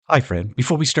Hi, friend.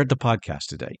 Before we start the podcast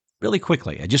today, really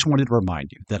quickly, I just wanted to remind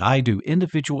you that I do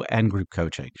individual and group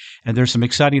coaching, and there's some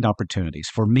exciting opportunities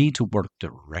for me to work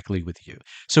directly with you.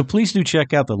 So please do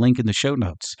check out the link in the show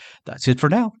notes. That's it for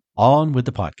now. On with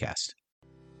the podcast.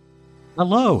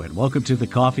 Hello, and welcome to the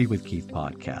Coffee with Keith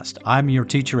podcast. I'm your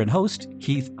teacher and host,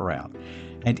 Keith Brown.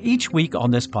 And each week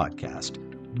on this podcast,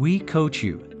 we coach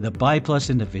you, the BiPlus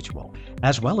individual,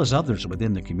 as well as others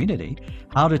within the community,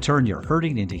 how to turn your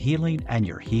hurting into healing and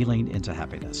your healing into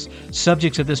happiness.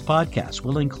 Subjects of this podcast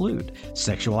will include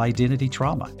sexual identity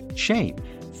trauma, shame,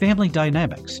 family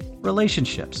dynamics,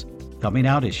 relationships, coming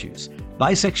out issues,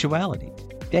 bisexuality,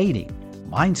 dating,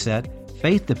 mindset,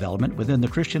 faith development within the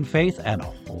Christian faith, and a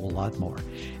whole lot more.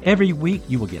 Every week,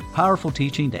 you will get powerful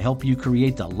teaching to help you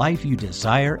create the life you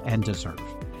desire and deserve.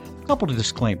 A couple of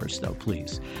disclaimers, though,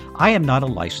 please. I am not a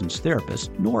licensed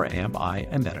therapist, nor am I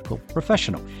a medical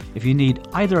professional. If you need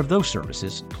either of those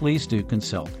services, please do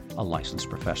consult a licensed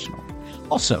professional.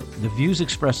 Also, the views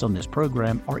expressed on this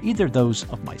program are either those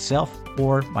of myself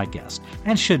or my guest,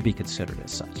 and should be considered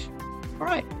as such. All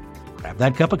right, grab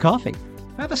that cup of coffee.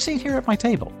 Have a seat here at my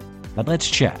table, and let's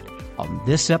chat on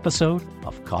this episode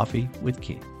of Coffee with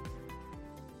Keith.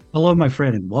 Hello, my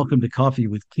friend, and welcome to Coffee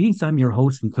with Keith. I'm your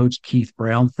host and coach, Keith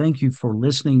Brown. Thank you for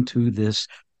listening to this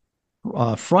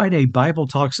Friday Bible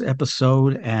Talks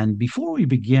episode. And before we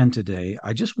begin today,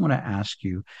 I just want to ask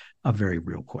you a very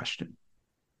real question.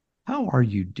 How are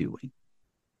you doing?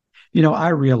 You know, I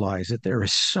realize that there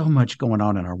is so much going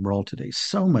on in our world today,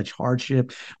 so much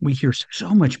hardship. We hear so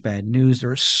much bad news.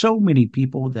 There are so many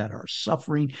people that are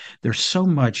suffering. There's so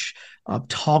much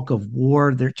talk of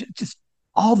war. There's just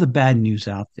all the bad news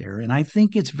out there. And I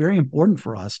think it's very important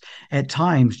for us at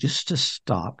times just to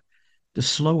stop, to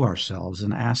slow ourselves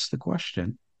and ask the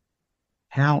question,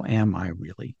 how am I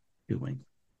really doing?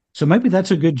 So maybe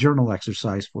that's a good journal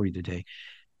exercise for you today,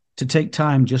 to take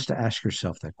time just to ask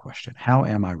yourself that question. How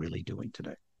am I really doing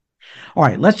today? All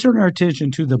right, let's turn our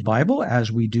attention to the Bible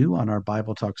as we do on our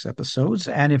Bible Talks episodes.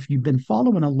 And if you've been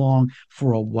following along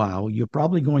for a while, you're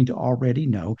probably going to already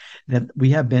know that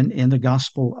we have been in the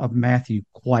Gospel of Matthew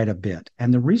quite a bit.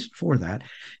 And the reason for that,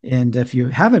 and if you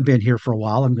haven't been here for a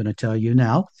while, I'm going to tell you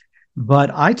now,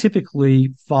 but I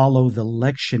typically follow the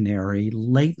lectionary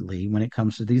lately when it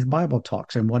comes to these Bible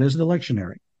Talks. And what is the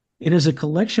lectionary? It is a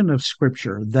collection of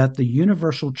scripture that the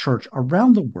universal church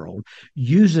around the world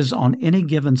uses on any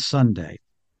given Sunday.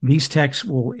 These texts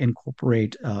will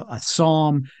incorporate a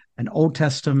psalm, an Old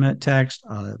Testament text,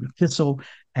 an epistle,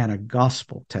 and a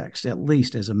gospel text, at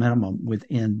least as a minimum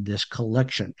within this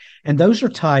collection. And those are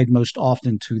tied most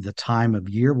often to the time of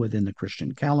year within the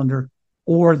Christian calendar,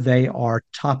 or they are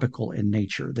topical in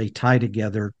nature. They tie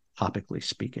together topically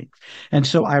speaking. And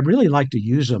so I really like to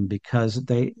use them because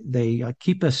they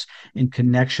keep us in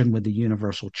connection with the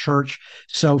universal church.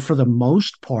 So for the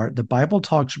most part, the Bible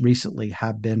Talks recently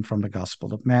have been from the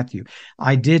Gospel of Matthew.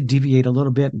 I did deviate a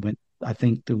little bit and went, I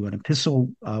think, through an epistle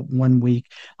 1 week,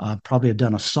 probably have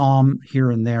done a psalm here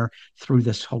and there through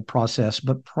this whole process,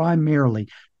 but primarily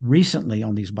recently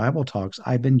on these Bible Talks,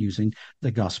 I've been using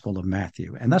the Gospel of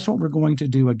Matthew. And that's what we're going to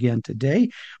do again today.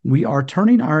 We are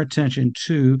turning our attention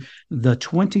to the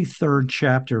 23rd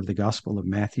chapter of the Gospel of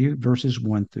Matthew, verses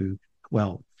 1 through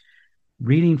 12.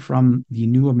 Reading from the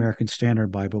New American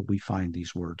Standard Bible, we find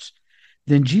these words.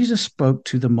 Then Jesus spoke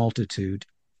to the multitude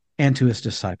and to his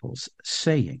disciples,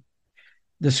 saying,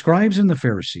 the scribes and the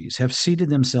Pharisees have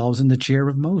seated themselves in the chair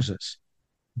of Moses.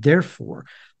 Therefore,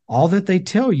 all that they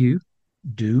tell you,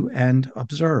 do and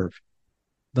observe,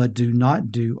 but do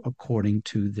not do according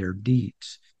to their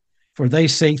deeds. For they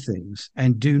say things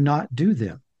and do not do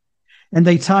them. And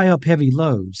they tie up heavy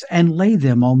loads and lay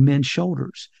them on men's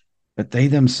shoulders, but they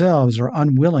themselves are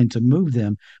unwilling to move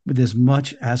them with as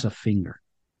much as a finger.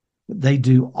 They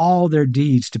do all their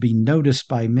deeds to be noticed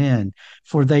by men,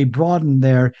 for they broaden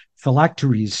their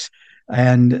phylacteries.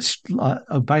 And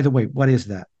by the way, what is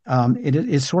that? It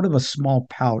is sort of a small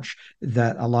pouch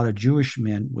that a lot of Jewish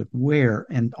men would wear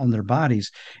and on their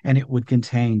bodies, and it would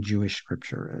contain Jewish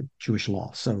scripture, Jewish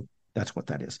law. So that's what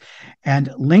that is.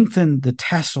 And lengthen the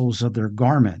tassels of their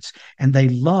garments, and they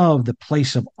love the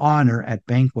place of honor at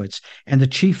banquets and the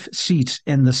chief seats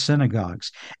in the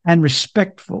synagogues, and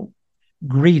respectful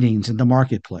greetings in the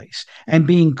marketplace, and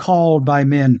being called by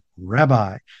men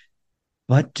rabbi.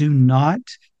 But do not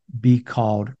be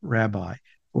called rabbi,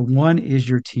 for one is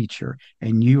your teacher,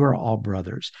 and you are all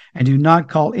brothers. And do not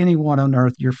call anyone on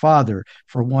earth your father,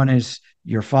 for one is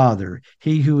your father,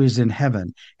 he who is in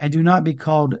heaven. And do not be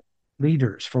called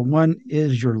leaders, for one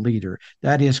is your leader,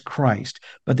 that is Christ.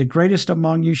 But the greatest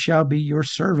among you shall be your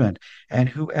servant, and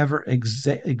whoever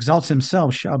exalts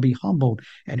himself shall be humbled,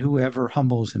 and whoever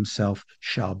humbles himself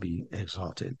shall be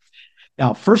exalted.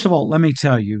 Now, first of all, let me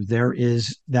tell you, there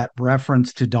is that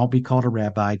reference to don't be called a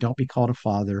rabbi, don't be called a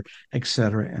father, et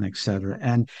cetera, and et cetera.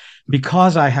 And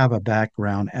because I have a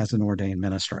background as an ordained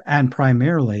minister and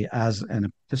primarily as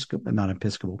an Episcopal, not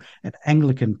Episcopal, an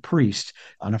Anglican priest,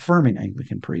 an affirming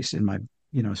Anglican priest in my,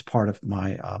 as part of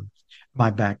my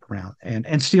background,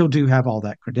 and still do have all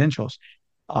that credentials.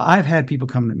 I've had people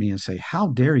come to me and say, "How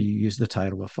dare you use the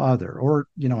title of father?" Or,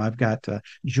 I've got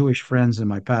Jewish friends in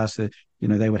my past that,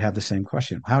 they would have the same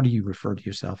question. How do you refer to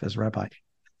yourself as rabbi?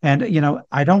 And,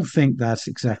 I don't think that's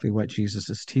exactly what Jesus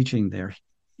is teaching there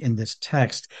in this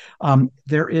text.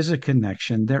 There is a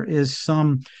connection. There is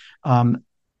um,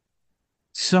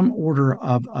 some order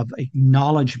of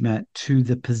acknowledgement to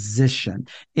the position.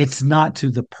 It's not to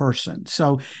the person.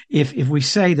 So if we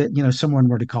say that, someone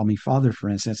were to call me father, for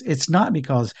instance, it's not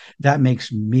because that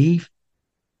makes me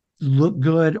look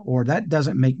good, or that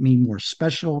doesn't make me more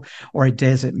special, or it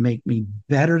doesn't make me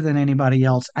better than anybody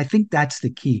else. I think that's the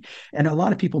key. And a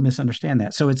lot of people misunderstand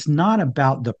that. So it's not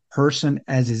about the person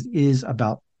as it is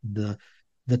about the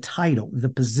title, the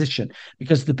position,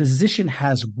 because the position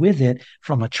has with it,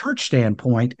 from a church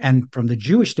standpoint and from the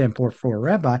Jewish standpoint for a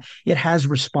rabbi, it has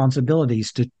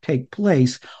responsibilities to take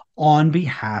place on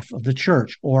behalf of the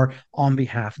church or on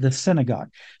behalf of the synagogue.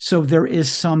 So there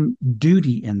is some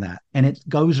duty in that, and it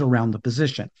goes around the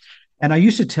position. And I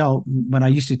used to tell, when I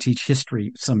used to teach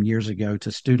history some years ago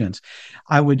to students,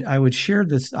 I would share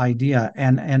this idea,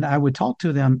 and I would talk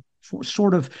to them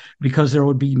sort of, because there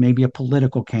would be maybe a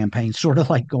political campaign, sort of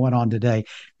like going on today,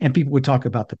 and people would talk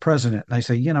about the president. And I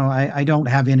say, I don't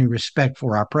have any respect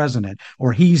for our president,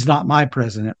 or he's not my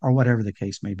president, or whatever the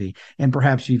case may be. And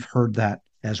perhaps you've heard that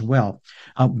as well.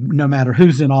 No matter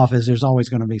who's in office, there's always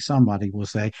going to be somebody who will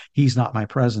say, he's not my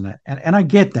president. And I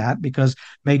get that, because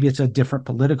maybe it's a different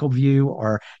political view,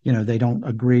 or, they don't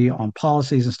agree on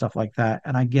policies and stuff like that.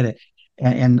 And I get it.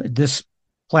 And this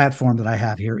platform that I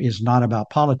have here is not about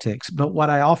politics. But what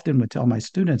I often would tell my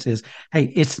students is,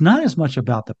 hey, it's not as much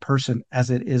about the person as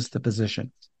it is the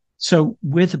position. So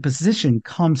with the position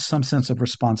comes some sense of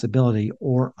responsibility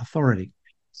or authority.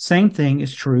 Same thing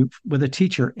is true with a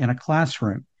teacher in a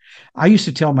classroom. I used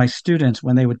to tell my students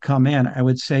when they would come in, I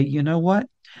would say, you know what?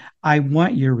 I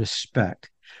want your respect,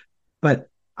 but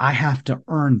I have to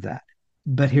earn that.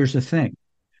 But here's the thing,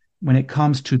 when it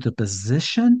comes to the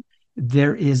position,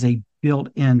 there is a built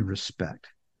in respect,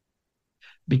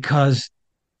 because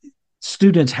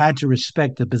students had to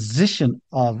respect the position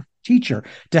of teacher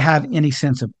to have any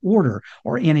sense of order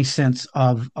or any sense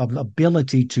of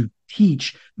ability to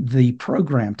teach the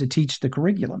program, to teach the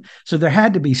curriculum. So there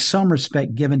had to be some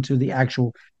respect given to the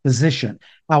actual position.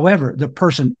 However, the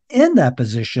person in that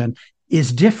position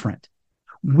is different.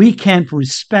 We can't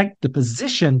respect the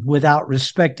position without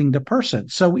respecting the person.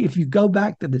 So if you go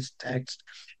back to this text,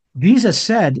 Jesus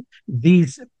said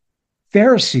these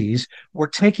Pharisees were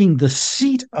taking the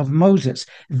seat of Moses.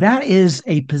 That is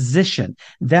a position.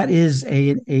 That is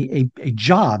a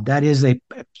job. That is a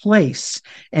place.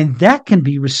 And that can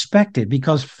be respected,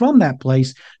 because from that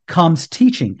place comes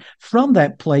teaching. From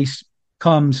that place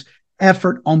comes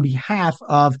effort on behalf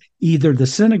of either the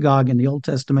synagogue in the Old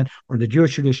Testament or the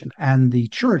Jewish tradition and the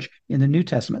church in the New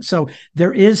Testament. So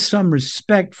there is some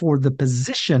respect for the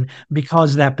position,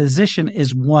 because that position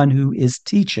is one who is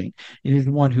teaching. It is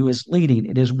one who is leading.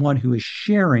 It is one who is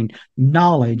sharing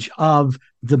knowledge of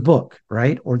the book,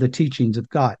 right? Or the teachings of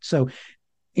God. So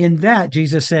in that,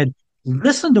 Jesus said,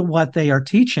 listen to what they are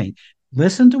teaching.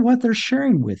 Listen to what they're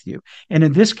sharing with you. And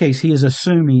in this case, he is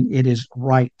assuming it is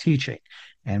right teaching.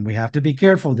 And we have to be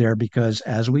careful there, because,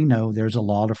 as we know, there's a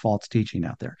lot of false teaching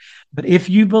out there. But if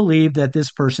you believe that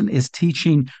this person is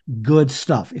teaching good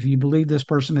stuff, if you believe this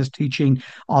person is teaching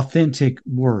authentic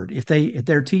word, if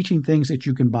they're teaching things that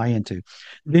you can buy into,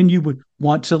 then you would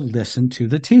want to listen to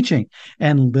the teaching,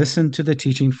 and listen to the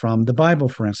teaching from the Bible,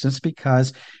 for instance,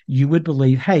 because you would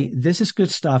believe, hey, this is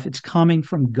good stuff. It's coming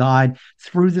from God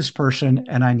through this person,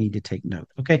 and I need to take note.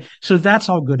 Okay, so that's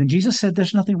all good. And Jesus said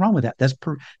there's nothing wrong with that.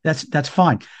 That's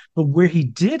fine. But where he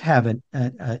did have an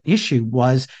issue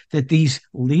was that these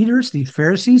leaders, these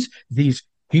Pharisees, these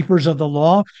keepers of the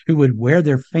law, who would wear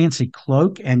their fancy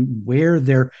cloak and wear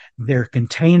their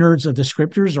containers of the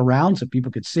scriptures around so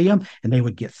people could see them, and they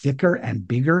would get thicker and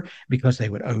bigger because they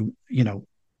would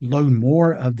load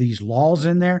more of these laws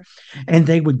in there, and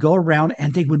they would go around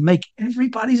and they would make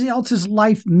everybody else's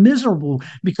life miserable,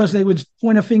 because they would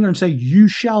point a finger and say, you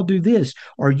shall do this,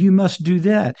 or you must do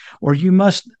that, or you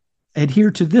must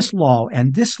adhere to this law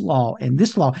and this law and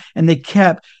this law. And they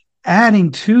kept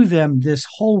adding to them this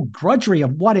whole drudgery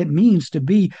of what it means to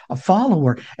be a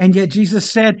follower. And yet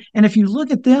Jesus said, and if you look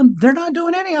at them, they're not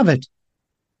doing any of it.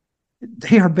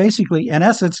 They are basically, in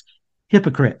essence,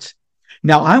 hypocrites.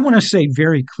 Now, I want to say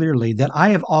very clearly that I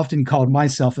have often called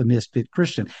myself a misfit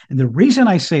Christian. And the reason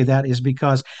I say that is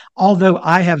because although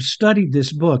I have studied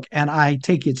this book and I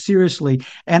take it seriously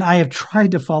and I have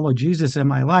tried to follow Jesus in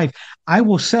my life, I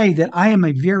will say that I am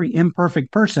a very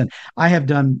imperfect person. I have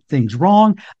done things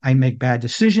wrong. I make bad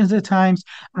decisions at times.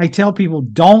 I tell people,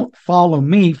 don't follow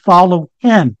me, follow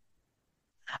him.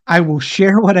 I will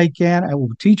share what I can. I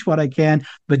will teach what I can,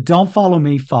 but don't follow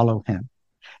me, follow him.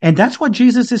 And that's what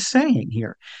Jesus is saying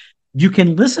here. You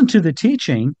can listen to the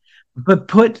teaching, but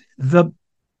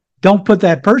don't put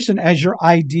that person as your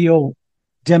ideal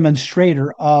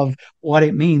demonstrator of what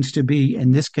it means to be,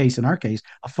 in this case, in our case,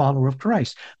 a follower of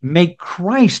Christ. Make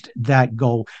Christ that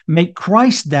goal. Make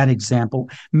Christ that example.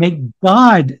 Make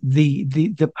God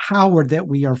the power that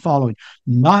we are following,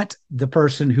 not the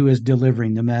person who is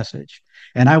delivering the message.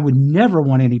 And I would never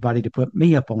want anybody to put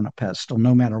me up on a pedestal,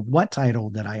 no matter what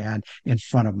title that I had in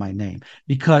front of my name,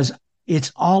 because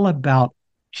it's all about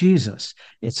Jesus.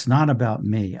 It's not about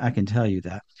me. I can tell you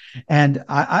that. And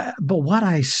but what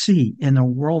I see in the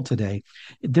world today,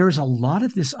 there's a lot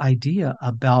of this idea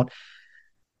about,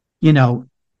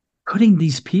 putting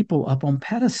these people up on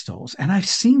pedestals. And I've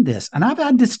seen this. And I've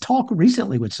had this talk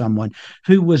recently with someone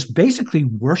who was basically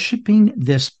worshiping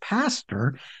this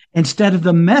pastor instead of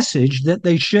the message that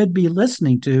they should be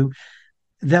listening to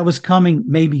that was coming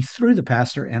maybe through the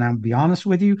pastor. And I'll be honest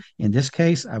with you, in this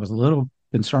case, I was a little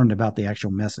concerned about the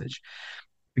actual message.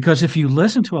 Because if you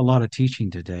listen to a lot of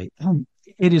teaching today,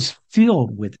 it is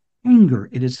filled with anger.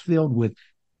 It is filled with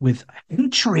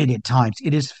hatred at times.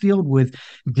 It is filled with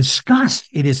disgust.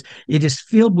 It is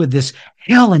filled with this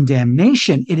hell and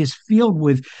damnation. It is filled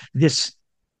with this,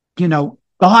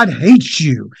 God hates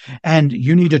you and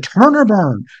you need to turn or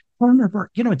burn. Turn or burn.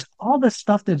 It's all the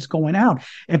stuff that's going out.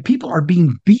 And people are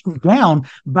being beaten down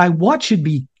by what should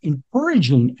be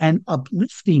encouraging and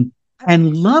uplifting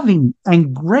and loving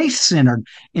and grace-centered.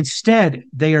 Instead,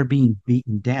 they are being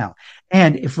beaten down.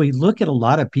 And if we look at a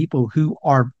lot of people who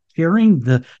are hearing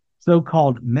the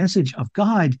so-called message of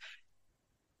God,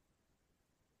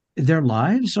 their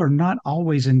lives are not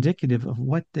always indicative of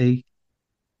what they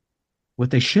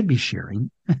should be sharing.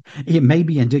 It may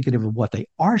be indicative of what they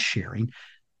are sharing,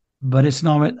 but it's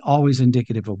not always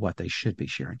indicative of what they should be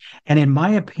sharing. And in my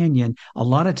opinion, a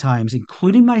lot of times,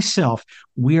 including myself,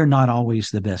 we are not always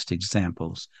the best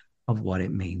examples of what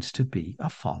it means to be a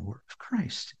follower of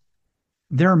Christ.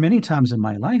 There are many times in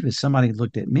my life, if somebody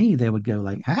looked at me, they would go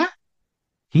like, huh?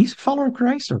 He's a follower of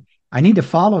Christ, or I need to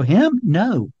follow him?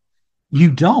 No,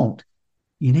 you don't.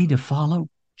 You need to follow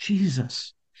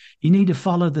Jesus. You need to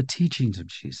follow the teachings of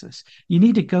Jesus. You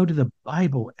need to go to the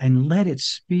Bible and let it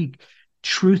speak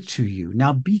truth to you.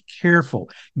 Now be careful.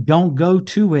 Don't go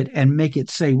to it and make it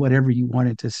say whatever you want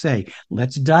it to say.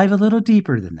 Let's dive a little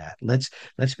deeper than that.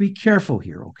 Let's be careful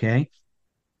here, okay?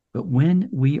 But when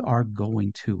we are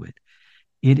going to it,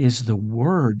 it is the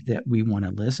word that we want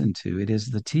to listen to. It is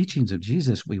the teachings of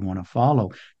Jesus we want to follow,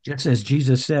 just as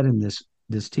Jesus said in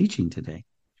this teaching today.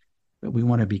 But we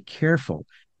want to be careful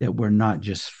that we're not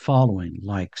just following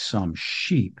like some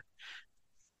sheep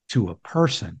to a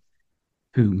person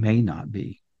who may not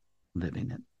be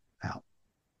living it out.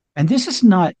 And this is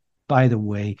not, by the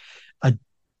way, it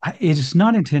is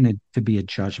not intended to be a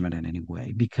judgment in any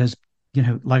way, because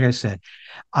like I said,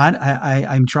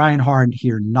 I'm trying hard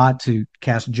here not to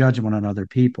cast judgment on other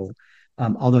people,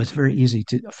 although it's very easy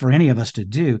for any of us to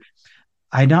do.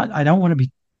 I'm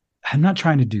not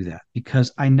trying to do that,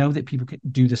 because I know that people can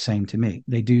do the same to me.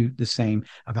 They do the same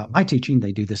about my teaching.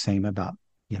 They do the same about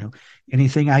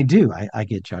anything I do. I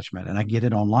get judgment, and I get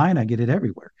it online. I get it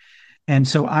everywhere. And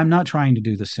so I'm not trying to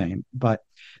do the same, but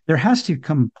there has to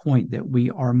come a point that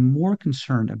we are more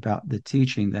concerned about the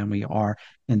teaching than we are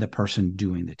in the person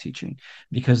doing the teaching,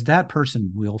 because that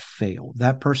person will fail.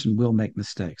 That person will make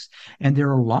mistakes. And there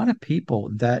are a lot of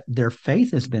people that their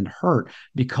faith has been hurt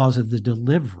because of the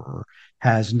deliverer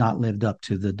has not lived up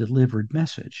to the delivered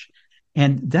message.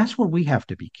 And that's where we have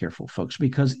to be careful, folks,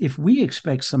 because if we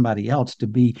expect somebody else to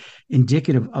be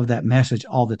indicative of that message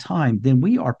all the time, then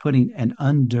we are putting an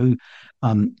undue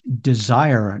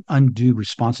desire, an undue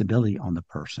responsibility on the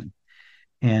person.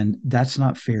 And that's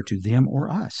not fair to them or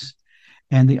us.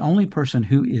 And the only person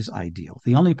who is ideal,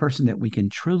 the only person that we can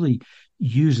truly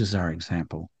use as our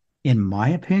example, in my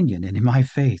opinion and in my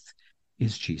faith,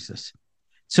 is Jesus.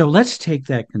 So let's take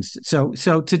that.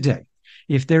 So today,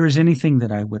 If there is anything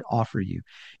that I would offer you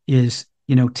is,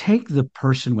 take the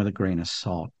person with a grain of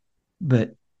salt,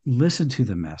 but listen to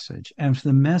the message. And if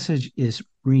the message is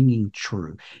ringing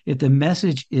true, if the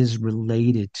message is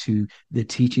related to the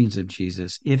teachings of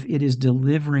Jesus, if it is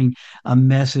delivering a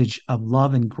message of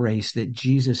love and grace that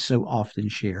Jesus so often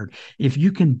shared, if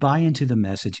you can buy into the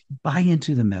message,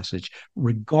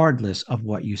 regardless of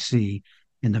what you see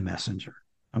in the messenger.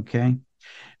 Okay?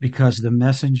 Because the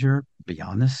messenger, be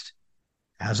honest,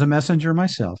 as a messenger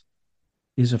myself,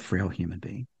 is a frail human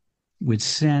being with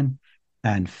sin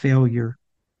and failure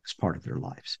as part of their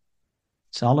lives.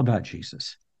 It's all about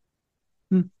Jesus.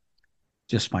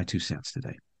 Just my 2 cents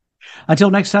today.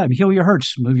 Until next time, heal your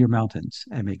hurts, move your mountains,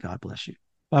 and may God bless you.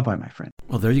 Bye-bye, my friend.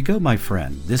 Well, there you go, my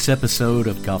friend. This episode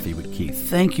of Coffee with Keith.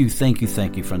 Thank you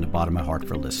from the bottom of my heart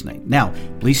for listening. Now,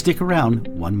 please stick around.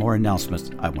 One more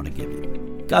announcement I want to give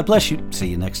you. God bless you. See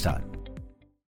you next time.